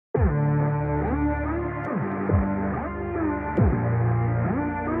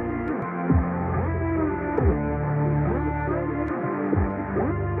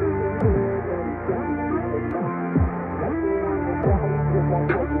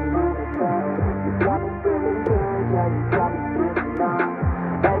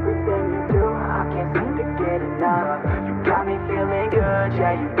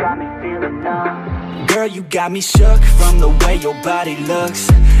Girl, you got me shook from the way your body looks.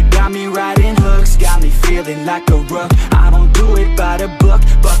 Got me riding hooks, got me feeling like a rook. I don't do it by the book,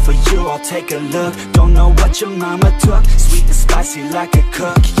 but for you I'll take a look. Don't know what your mama took, sweet and spicy like a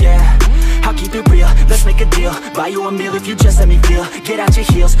cook, yeah. I'll keep it real, let's make a deal. Buy you a meal if you just let me feel. Get out your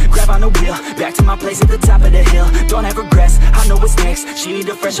heels, grab on the wheel. Back to my place at the top of the hill. Don't have regrets, I know what's next. She need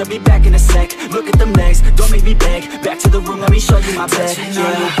a fresh, I'll be back in a sec. Look at them legs, don't make me beg. Back to the room, let me show you my bed. Touching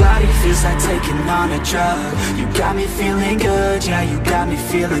on your body feels like taking on a drug. You got me feeling good, yeah, you got me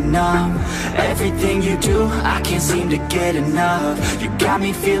feeling numb. Everything you do, I can't seem to get enough. You got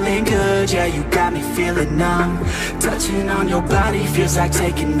me feeling good, yeah, you got me feeling numb. Touching on your body feels like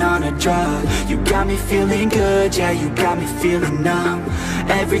taking on a drug. You got me feeling good, yeah, you got me feeling numb.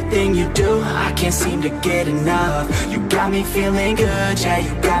 Everything you do, I can't seem to get enough. You got me feeling good, yeah,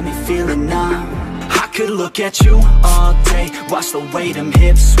 you got me feeling numb. I could look at you all day, watch the way them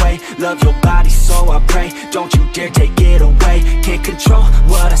hips sway. Love your body, so I pray, don't you dare take it away. Can't control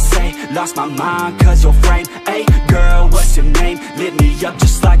what I say, lost my mind cause your frame. Hey girl, what's your name? Lit me up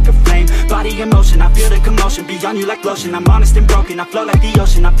just like a flame. Body in motion, I feel the commotion, be on you like lotion. I'm honest and broken, I flow like the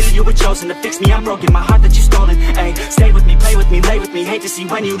ocean. I feel you were chosen to fix me, I'm broken. My heart that you stolen, hey. Stay with me, play with me, lay with me. Hate to see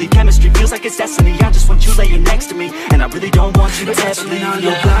when you leave, chemistry feels like it's destiny. I just want you laying next to me, and I really don't want you to ever leave. On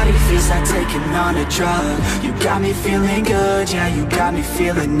your body feels like taking on a drug. You got me feeling good, yeah, you got me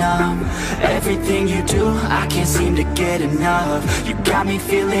feeling numb. Everything you do, I can't seem to get enough. You got me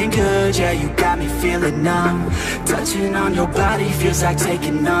feeling good, yeah, you got me feeling numb. Touching on your body feels like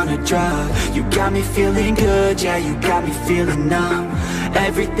taking on a drug. You got me feeling good, yeah, you got me feeling numb.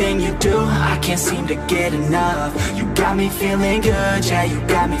 Everything you do, I can't seem to get enough. You got me feeling good, yeah, you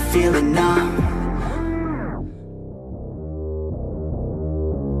got me feeling numb.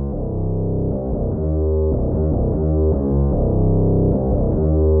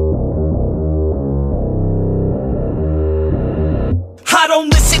 I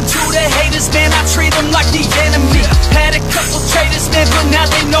don't listen to the haters, man, I treat them like the enemy. Had a couple traitors, man, but now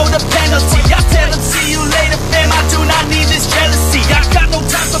they know the penalty. I tell them, see you later, fam, I do not need this jealousy. I got no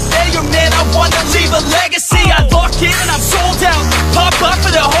time for failure, man, I wanna leave a legacy. I lock in and I'm sold out, pop up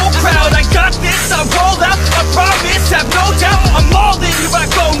for the whole crowd. I got this, I roll out, I promise, have no doubt. I'm all in, here I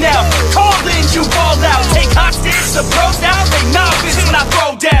go now, call in, you ball out. Take hostage, the pros now, they novice when I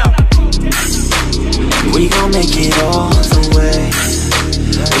throw down. We gon' make it all the way.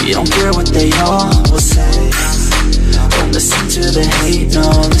 We don't care what they all will say. Don't listen to the hate, no,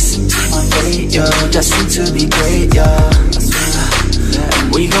 listen to my fate, yo. Destined to be great, yeah.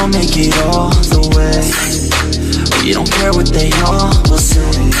 And we gon' make it all the way. We don't care what they all will say.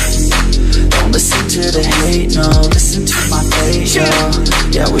 Don't listen to the hate, no, listen to my fate, yo.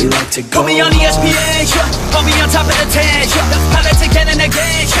 Yeah, we like to go. Put me on ESPN, yeah. Put me on top of the tent, yeah. Pilots again and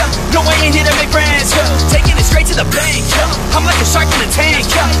again, yeah. No, I ain't here to make friends, yeah. Taking it straight to the bank, yeah. I'm like a shark in a tank,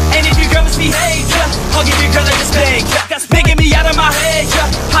 yeah. And if your girl misbehave, yeah, I'll give your girl a spank, yeah. That's making me out of my head, yeah.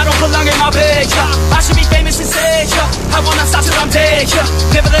 I don't belong in my bed, yeah. I should be famous instead, yeah. I will not stop till I'm dead, yeah.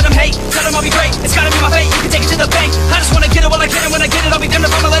 Never let them hate, tell them I'll be great. It's gotta be my fate, you can take it to the bank. I just wanna get it while I can, and when I get it, I'll be damned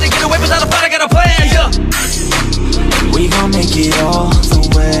if I'ma let it get away without a fight. I got a plan, yeah. We gon' make it all the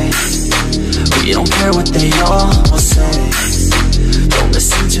way. We don't care what they all will say. Don't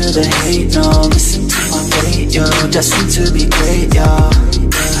listen to the hate, no, listen to my fate, yo. Destined to be great, yeah.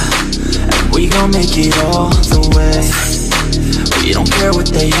 And we gon' make it all the way. We don't care what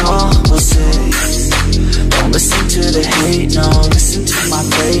they all will say. Don't listen to the hate, no, listen to my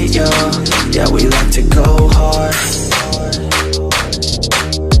fate, yo. Yeah, we like to go hard.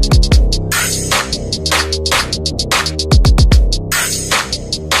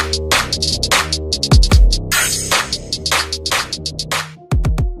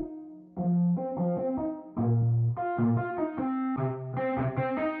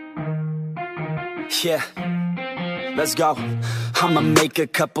 Yeah, let's go. I'ma make a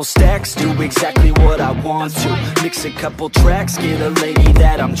couple stacks, do exactly what I want to. Mix a couple tracks, get a lady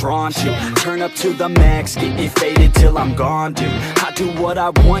that I'm drawn to. Turn up to the max, get me faded till I'm gone, dude. I do what I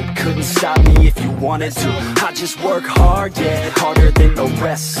want, couldn't stop me if you wanted to. I just work hard, yeah, harder than the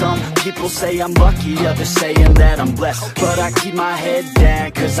rest. Some people say I'm lucky, others saying that I'm blessed. But I keep my head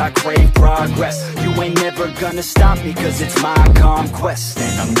down, cause I crave progress. You ain't never gonna stop me, cause it's my conquest.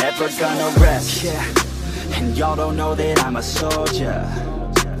 And I'm never gonna rest, yeah. And y'all don't know that I'm a soldier.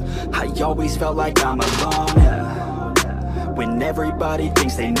 I always felt like I'm alone, yeah. When everybody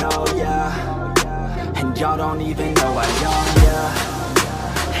thinks they know, yeah. And y'all don't even know I own,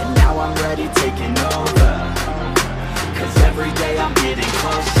 yeah. And now I'm ready taking over, cause every day I'm getting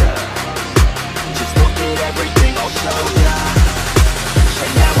closer. Just look at everything I'll show ya.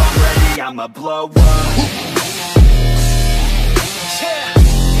 And now I'm ready, I'ma blow up.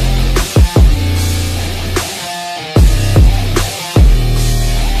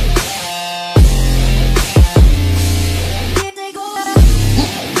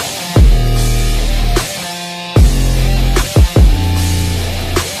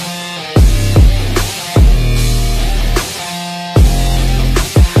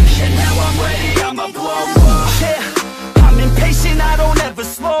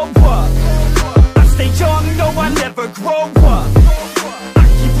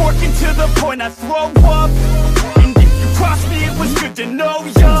 I throw up, and if you cross me, it was good to know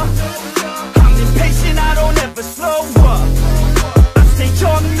ya. I'm impatient, I don't ever slow up. I stay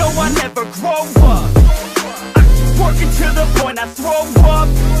young, no, I never grow up. I keep working to the point I throw up,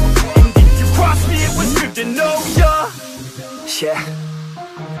 and if you cross me, it was good to know ya.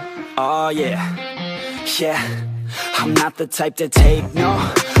 Yeah, oh yeah, yeah. I'm not the type to take no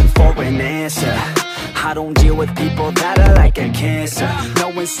for an answer. I don't deal with people that are like a cancer. No,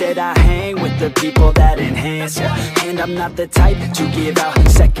 instead I hang with the people that enhance ya. And I'm not the type to give out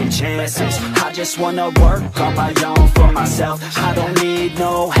second chances. I just wanna work on my own for myself. I don't need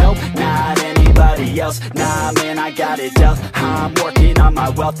no help, not anybody else. Nah, man, I got it dealt. I'm working on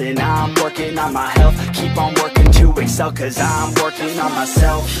my wealth and I'm working on my health. Keep on working to excel, cause I'm working on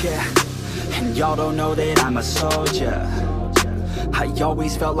myself. Yeah, and y'all don't know that I'm a soldier. I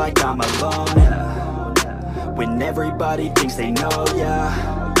always felt like I'm alone, yeah. When everybody thinks they know ya,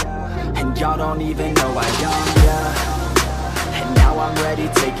 and y'all don't even know I own ya. And now I'm ready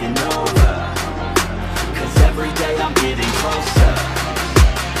taking over, cause every day I'm getting closer.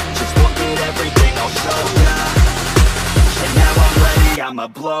 Just look at everything I'll show ya. And now I'm ready, I'ma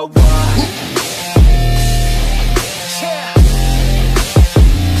blow up. Yeah.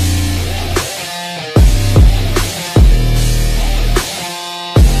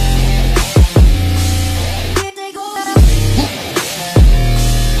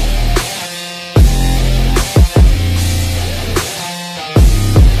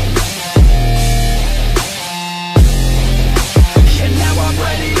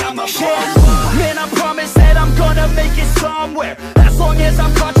 Man, I promise that I'm gonna make it somewhere. As long as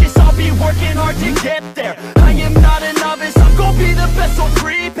I'm conscious, I'll be working hard to get there. I am not a novice, I'm gonna be the best, so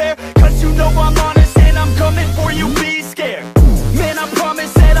prepare. Cause you know I'm honest and I'm coming for you, be scared. Man, I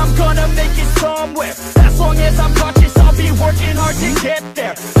promise that I'm gonna make it somewhere. As long as I'm conscious, I'll be working hard to get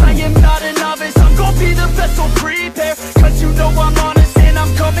there. I am not a novice, I'm gonna be the best, so prepare. Cause you know I'm honest and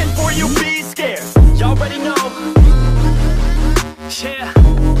I'm coming for you, be scared. Y'all already know. Yeah,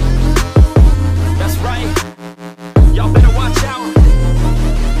 that's right. Y'all better watch out.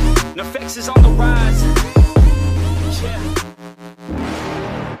 NFX is on the rise. Yeah.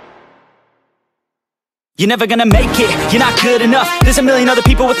 You're never gonna make it, you're not good enough. There's a million other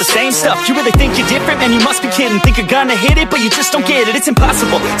people with the same stuff. You really think you're different? Man, you must be kidding. Think you're gonna hit it, but you just don't get it. It's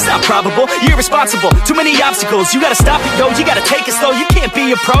impossible, it's not probable, you're irresponsible. Too many obstacles, you gotta stop it, yo. You gotta take it slow, you can't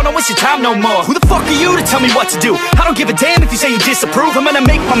be a pro. Don't waste your time no more. Who the fuck are you to tell me what to do? I don't give a damn if you say you disapprove. I'm gonna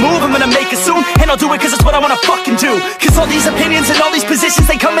make my move, I'm gonna make it soon. And I'll do it cause it's what I wanna fucking do. Cause all these opinions and all these positions,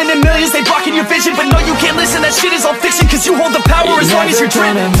 they come in millions, they blocking your vision. But no, you can't listen, that shit is all fiction. Cause you hold the power as long as you're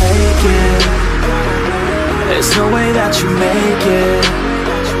driven. There's no way that you make it.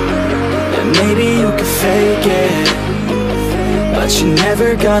 And maybe you could fake it, but you're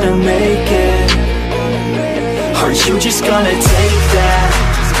never gonna make it. Are you just gonna take that?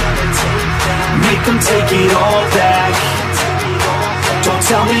 Make them take it all back. Don't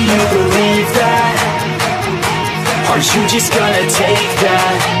tell me you believe that. Are you just gonna take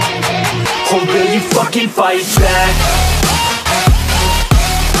that? Or will you fucking fight back?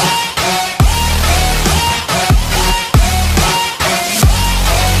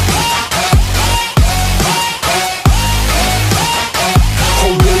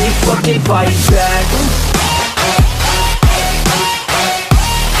 Fucking fight back.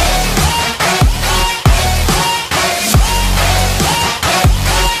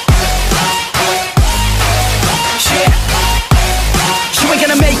 You ain't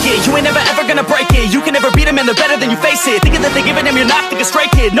gonna make it, you ain't never ever gonna break it. You can never beat them and they're better than you face it. Thinking that they give a damn, you're not thinking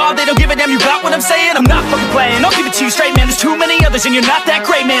straight, kid. No, they don't give a damn, you got what I'm saying? I'm not fucking playing, I'll give it to you straight, man. There's too many others and you're not that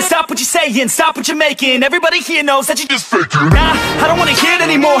great, man. Stop what you're saying, stop what you're making. Everybody here knows that you just faking. Nah, I don't wanna hear it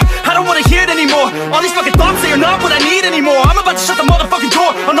anymore, I don't wanna hear it anymore. All these fucking thoughts, they are not what I need anymore. I'm about to shut the motherfucking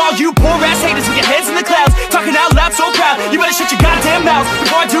door on all you poor ass haters with your heads in the clouds, talking out loud so proud. You better shut your goddamn mouth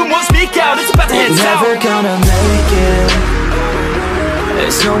before I do more speak out. It's about to head south. You're never gonna make it.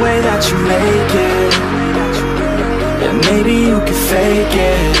 There's no way that you make it. And maybe you could fake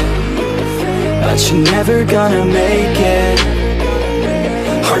it, but you're never gonna make it.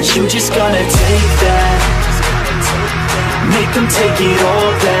 Are you just gonna take that? Make them take it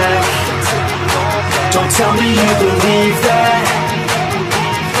all back. Don't tell me you believe that.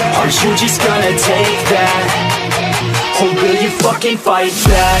 Are you just gonna take that? Or will you fucking fight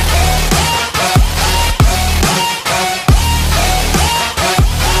back?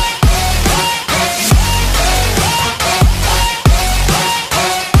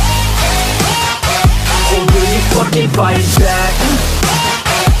 Or will you fucking fight back?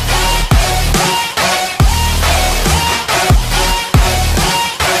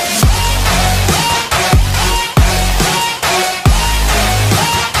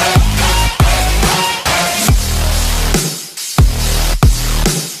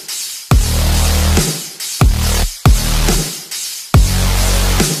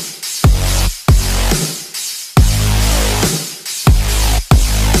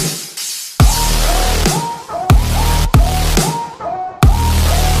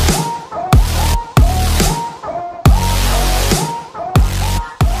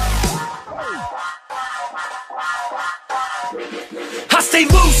 I stay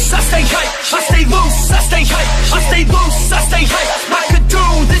loose, I stay hype. I stay loose, I stay hype. I stay loose, I stay hype. I could do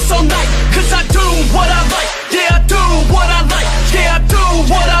this all night, cause I do what I like. Yeah, I do what I like. Yeah, I do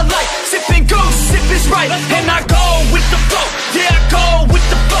what I like. Sipping goose, sip is right. And I go with the flow. Yeah, I go with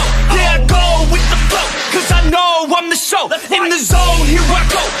the flow. Yeah, I go with the flow. Cause I know I'm the show. In the zone, here I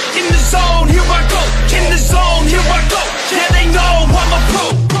go. In the zone, here I go. In the zone, here I go. Yeah, they know I'm a pro.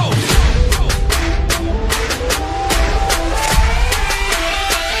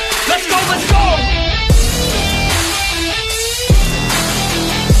 Let's go, let's go!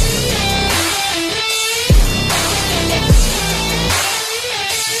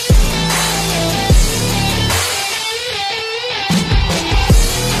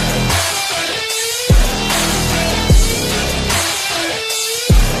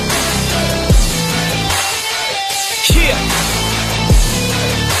 Yeah!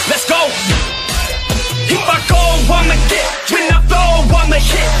 Let's go! If I go, I'ma get. When I flow, I'ma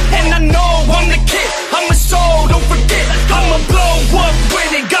hit. And I know I'm the kid. I'm a soul, don't forget. I'ma blow up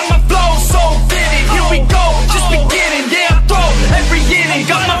with it. Got my flow so fitted. Here we go, just beginning. Yeah, I throw every inning.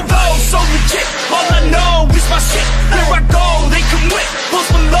 Got my flow so legit. All I know is my shit. Here I go, they come with.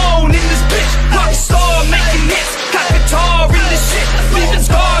 Post Malone in this bitch. Rock star making hits. Got guitar in this shit. Leaving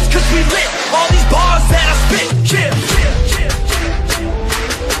scars cause we lit. All these bars that I spit. Yeah.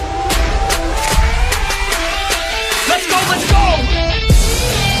 Let's go, let's go!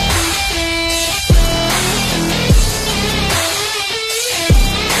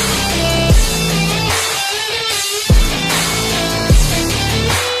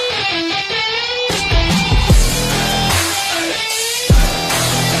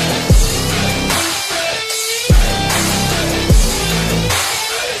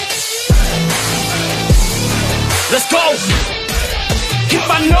 Let's go! If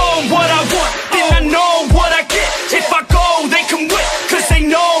I know what I want, then I know what I get. If I go, they come with, cause they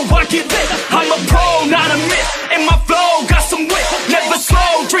know I get lit. I'm a pro, not a myth, and my flow got some wit. Never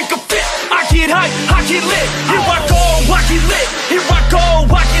slow, drink a fit. I get hype, I get lit. Here I go, I get lit. Here I go,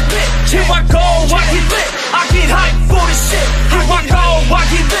 I get lit. Here I go, I get lit. I get hype for this shit. Here I go, I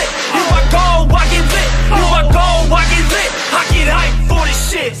get lit. Here I go, I get lit. Here I go, I get lit. I get hype for this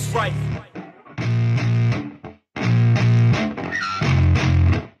shit. Right.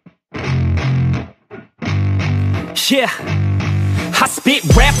 Yeah, I spit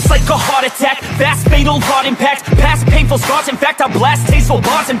raps like a heart attack. Fast, fatal, hard impact. Past painful scars. In fact, I blast tasteful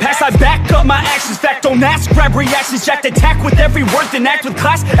bars and packs. I back up my actions. Fact, don't ask, grab reactions. Jacked attack with every word, then act with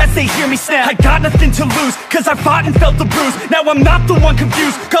class as they hear me snap. I got nothing to lose, cause I fought and felt the bruise. Now I'm not the one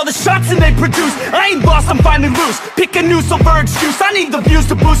confused. Call the shots and they produce. I ain't lost, I'm finally loose. Pick a new silver excuse. I need the views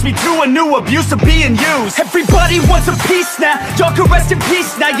to boost me to a new abuse of being used. Everybody wants a piece now. Y'all can rest in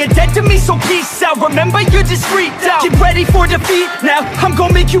peace now. You're dead to me, so peace out. Remember, you're just freaked out. Get ready for defeat now. I'm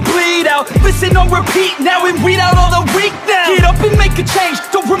gonna make you bleed out. Listen on repeat now and weed out all the weak now. Get up and make a change.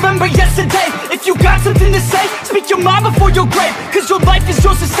 Don't remember yesterday. If you got something to say, speak your mind before your grave. Cause your life is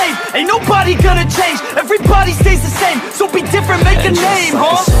yours to save. Ain't nobody gonna change. Everybody stays the same. So be different, make a name, like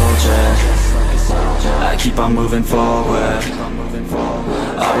huh? a soldier, I keep on moving forward.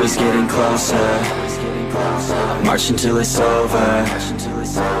 Always getting closer. Marching till it's over.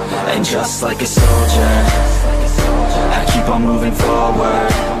 And just like a soldier, I keep on moving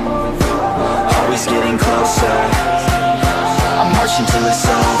forward. Always getting closer. I'm marching till it's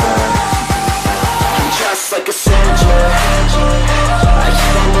over. And just like a soldier, I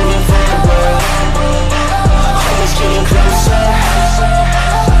keep on moving forward. Always getting closer.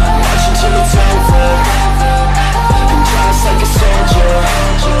 I'm marching till it's over. And just like a soldier,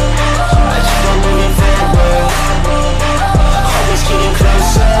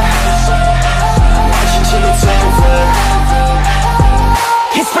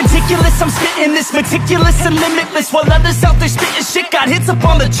 ridiculous, I'm spitting this meticulous and limitless, while others out there spitting shit got hits up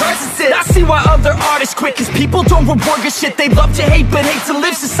on the charts and shit. I see why other artists quit, cause people don't reward good shit. They love to hate but hate to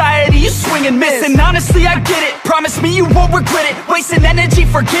live. Society, you swing and miss, and honestly I get it. Promise me you won't regret it. Wasting energy,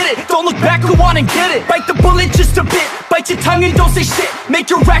 forget it. Don't look back, go on and get it. Bite the bullet just a bit, bite your tongue and don't say shit. Make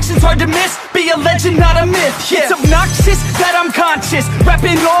your actions hard to miss, be a legend not a myth. Yeah. It's obnoxious that I'm conscious,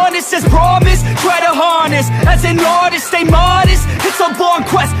 rapping honest as promise. Try to harness, as an artist stay modest. It's a long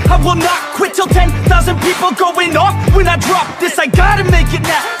quest, I will not quit till 10,000 people going off when I drop this. I gotta make it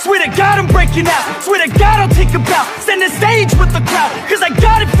now, swear to God I'm breaking out. Swear to God I'll take a bow, stand the stage with the crowd, cause I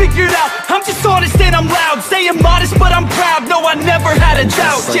got it figured out. I'm just honest and I'm loud, saying modest but I'm proud. No, I never had a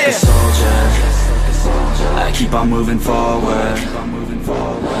doubt. Just like a soldier, I keep on moving forward,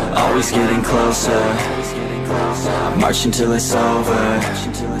 always getting closer. I march until it's over,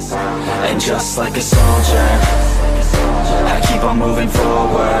 and just like a soldier, I keep on moving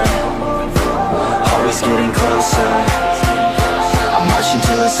forward, always getting closer. I march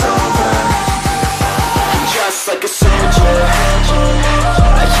until it's over, and just like a soldier,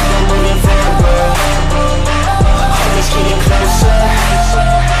 I keep on moving forward, always getting closer.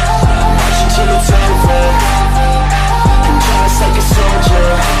 I march until it's over, and just like a soldier,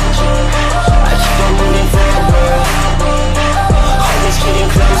 I keep on moving forward, always getting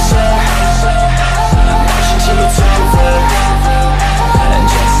closer. I march until it's over, and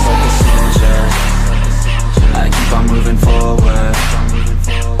just like a soldier, I keep on moving forward,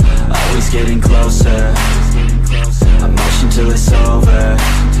 always getting closer. I march until it's over,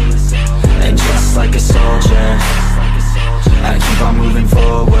 and just like a soldier, I keep on moving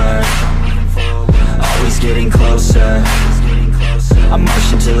forward, always getting closer. I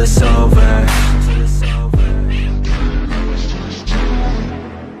march until it's over.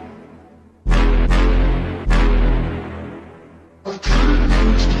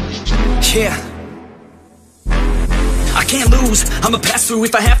 Yeah, I can't lose, I'ma pass through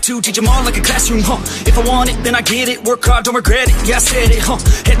if I have to. Teach them all like a classroom, If I want it, then I get it. Work hard, don't regret it, yeah I said it,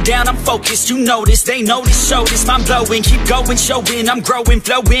 Head down, I'm focused, you notice. They notice, show this, mind blowing. Keep going, showing, I'm growing.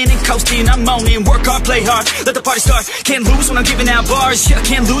 Flowing and coasting, I'm owning. Work hard, play hard, let the party start. Can't lose when I'm giving out bars. Yeah,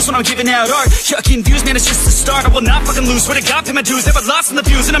 can't lose when I'm giving out art. Yeah, confused, man, it's just the start. I will not fucking lose, swear to God, pay my dues. Never lost in the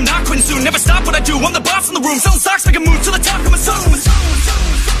views, and I'm not quitting soon. Never stop what I do, I'm the boss in the room. Selling socks, make a move to the top, I'm a zone.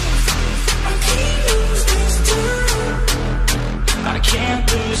 I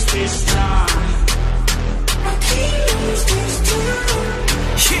can't lose this time. I can't lose this time.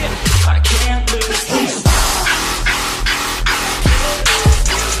 Yeah, I can't lose this time.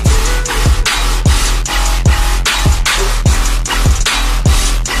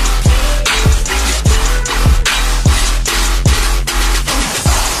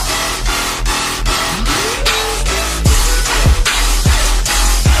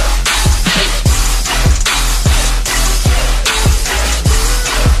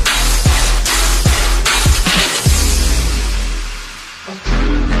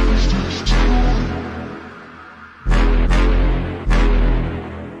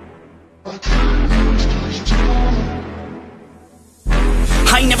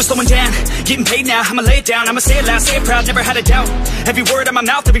 Slowing down, getting paid now, I'ma lay it down, I'ma say it loud, say it proud, never had a doubt. Every word on my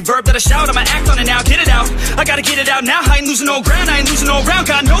mouth, every verb that I shout, I'ma act on it now, get it out. I gotta get it out now, I ain't losing no ground, I ain't losing no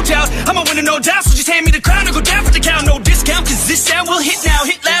round, got no doubt. I'ma win it, no doubt, so just hand me the crown or go down for the count. No discount, cause this sound will hit now,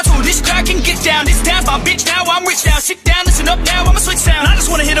 hit loud, so this crowd can get down. This town's my bitch now, I'm rich now, sit down, listen up now, I'ma switch sound. I just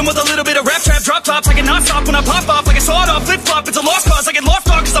wanna hit 'em with a little bit of rap trap, drop tops, like a non-stop when I pop off, like a sawed off, flip flop, it's a lost cause, I get lost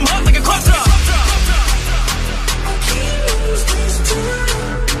dog, cause I'm hot like a crop top.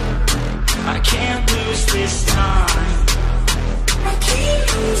 I can't lose this time. I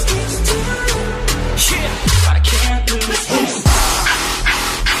can't lose this time. Yeah, I can't lose this time.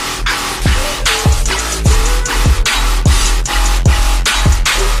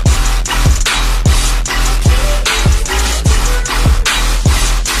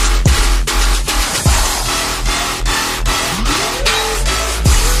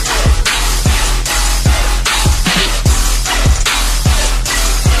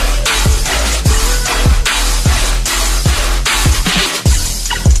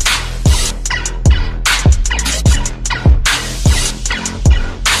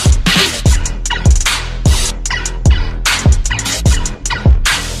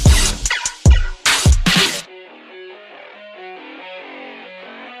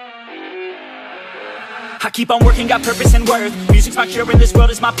 I keep on working, got purpose and worth. Music's my cure and this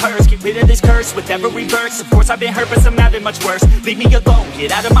world is my purse. Get rid of this curse with every verse. Of course I've been hurt, but some have it much worse. Leave me alone,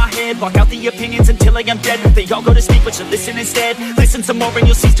 get out of my head. Block out the opinions until I am dead. They all go to speak, but you listen instead. Listen some more and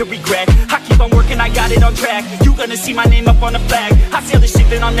you'll cease to regret. I keep on working, I got it on track. You gonna see my name up on a flag. I sail this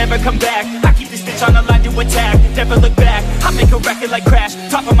ship and I'll never come back. I keep this bitch on the line to attack. Never look back, I make a record like Crash.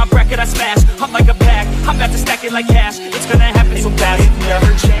 Top of my bracket I smash, hot like a pack. I'm about to stack it like cash. It's gonna happen so fast.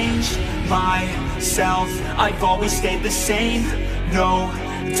 Never change myself, I've always stayed the same. No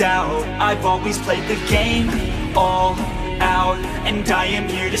doubt, I've always played the game all out, and I am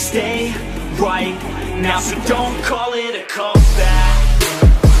here to stay right now. So don't call it a comeback.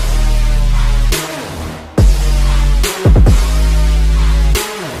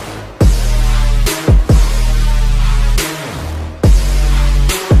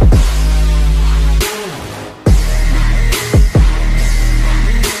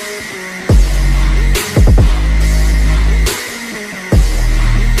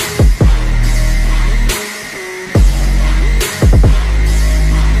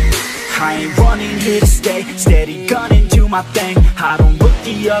 I ain't running, here to stay. Steady gunning, do my thing. I don't look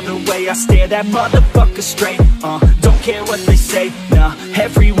the other way, I stare that motherfucker straight. Don't care what they say, nah,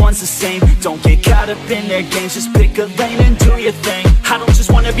 everyone's the same. Don't get caught up in their games, just pick a lane and do your thing. I don't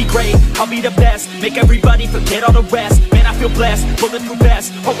just wanna be great, I'll be the best. Make everybody forget all the rest. Man, I feel blessed, bulletproof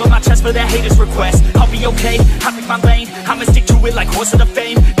vest. Hold on my chest for that haters' request. I'll be okay, I pick my lane. I'ma stick to it like horse of the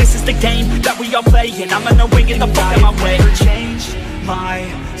fame. This is the game that we all play, and I'm gonna win, get the fuck out my way. Change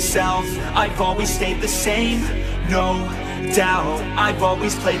myself, I've always stayed the same. No doubt, I've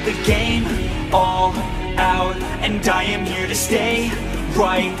always played the game all out, and I am here to stay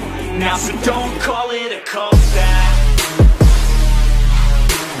right now. So don't call it a comeback.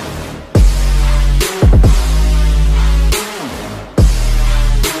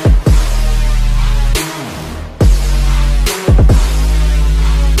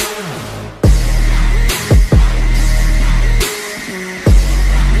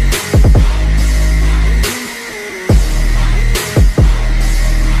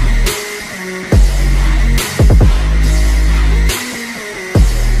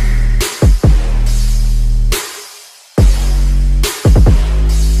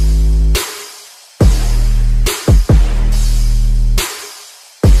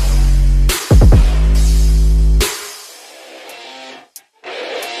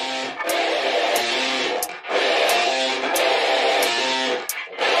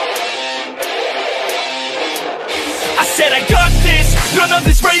 Said I got this, none of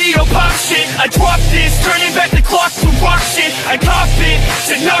this radio pop shit. I dropped this, turning back the clock to rock shit. I cop it,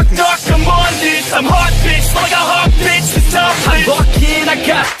 said knock knock, I'm on this. I'm hot bitch, like a hot bitch, the top list. I lock in, I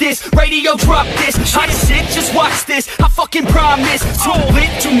got this, radio drop this. Hot shit, just watch this, I fucking promise. So lit,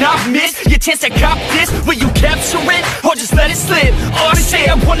 do not miss your chance to cop this. Will you capture it, or just let it slip? Or say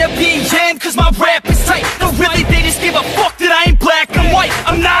I wanna be in, cause my rap is tight. No really, they just give a fuck that I ain't black, I'm white.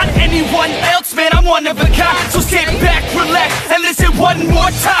 I'm not anyone else, man, I'm one of a kind. So stand back, relax, and listen one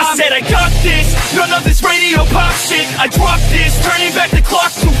more time. I said I got this, none of this radio pop shit. I dropped this, turning back the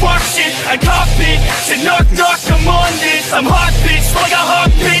clock to rock shit. I cop it, said knock knock, I'm on this. I'm hot bitch, like a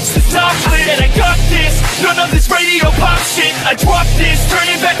hot bitch, the top list. I said I got this, none of this radio pop shit. I dropped this,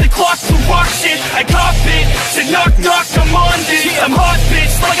 turning back the clock to rock shit. I cop it, said knock knock, I'm on this. I'm hot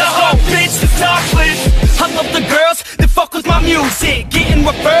bitch, like a hot bitch, the top list. I love the girls that fuck with my music, getting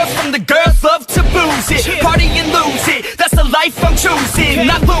referrals from the girls love to booze it, party and lose it. That's the life I'm choosing,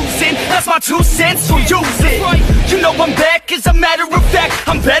 not losing. That's my 2 cents, so use it. You know I'm back, as a matter of fact.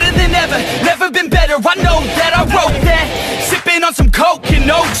 I'm better than ever, never been better. I know that, I wrote that. Sipping on some coke and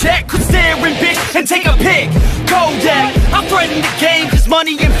no jack. Quit staring, bitch, and take a pic. Kodak, I threaten the game, cause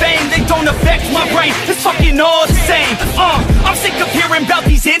money and fame, they don't affect my brain. It's fucking all the same. I'm sick of hearing about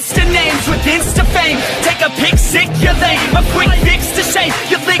these Insta names with Insta fame. Take a pic, sick, you're lame. A quick fix to shame,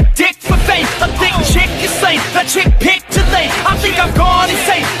 you lick dick for fame. A thick chick is slain, a chick picked to lay. I think I've gone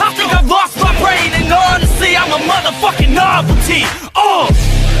insane, I think I've lost my brain. And honestly, I'm a motherfucking novelty.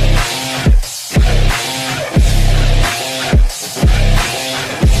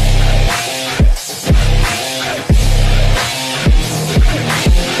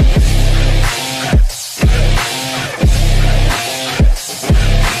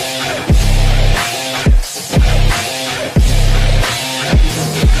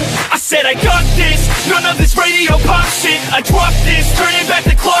 Said I got this, none of this radio pop shit. I dropped this, turning back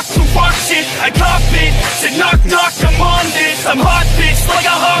the clock to rock shit. I cop it, said knock knock, I'm on this. I'm hot bitch, like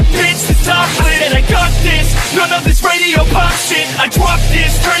a hot bitch, the top list. Said I got this, none of this radio pop shit. I dropped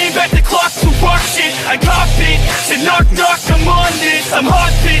this, turning back the clock to rock shit. I cop it, said knock knock, I'm on this. I'm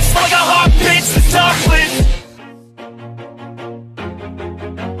hot bitch, like a hot bitch, the top list.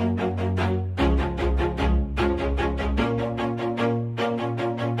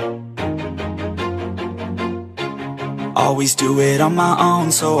 always do it on my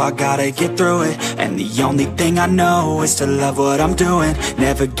own, so I gotta get through it. And the only thing I know is to love what I'm doing.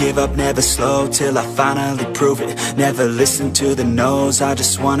 Never give up, never slow, till I finally prove it. Never listen to the no's, I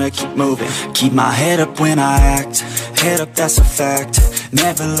just wanna keep moving. Keep my head up when I act, head up, that's a fact.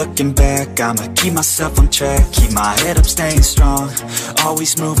 Never looking back, I'ma keep myself on track. Keep my head up, staying strong,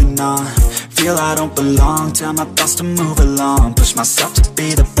 always moving on. Feel I don't belong, tell my thoughts to move along. Push myself to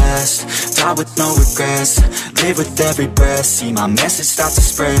be the best, die with no regrets. Live with every breath, see my message start to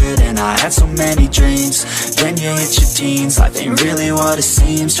spread. And I had so many dreams, then you hit your teens. Life ain't really what it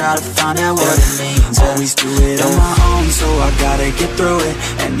seems, try to find out what it means. Always do it on my own, so I gotta get through it.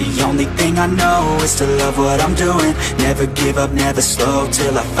 And the only thing I know is to love what I'm doing. Never give up, never slow,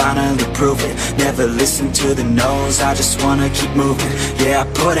 till I finally prove it. Never listen to the no's, I just wanna keep moving. Yeah, I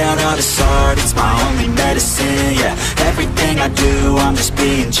put out all this art, it's my only medicine. Yeah, everything I do, I'm just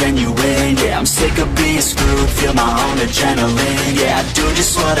being genuine. Yeah, I'm sick of being screwed, feel my own adrenaline. Yeah, I do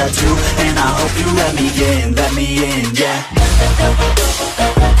just what I do, and I hope you let me in, yeah.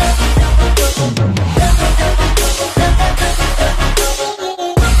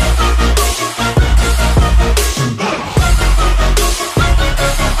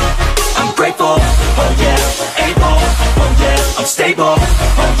 I'm grateful, oh yeah, able, oh yeah, I'm stable,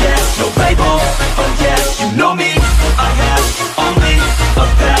 oh yeah, no label, oh yeah, you know me, I have only a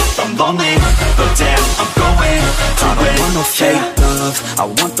path, I'm lonely, but damn, I'm going to win. I don't want no fake love, I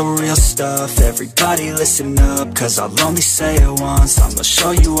want the real stuff. Everybody listen up, cause I'll only say it once. I'm gonna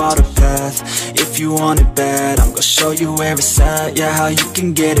show you all the path, if you want it bad. I'm gonna show you where it's at, yeah, how you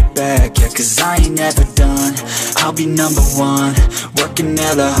can get it back. Yeah, cause I ain't never done, I'll be number one. Working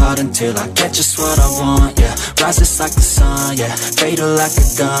hella hard until I get just what I want, yeah. Rises like the sun, yeah, fatal like a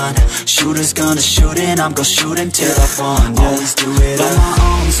gun. Shooters gonna shoot and I'm gonna shoot until I won, yeah. Always do it on my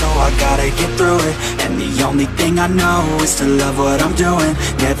own, so I gotta get through it. And the only thing I know is to love what I'm doing.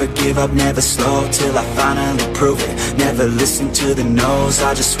 Never give up, never slow, till I finally prove it. Never listen to the no's,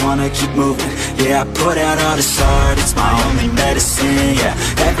 I just wanna keep moving. Yeah, I put out all this art, it's my only medicine. Yeah,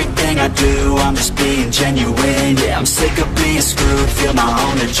 everything I do, I'm just being genuine. Yeah, I'm sick of being screwed, feel my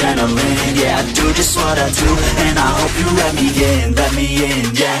own adrenaline. Yeah, I do just what I do, and I hope you let me in,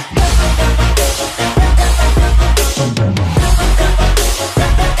 yeah.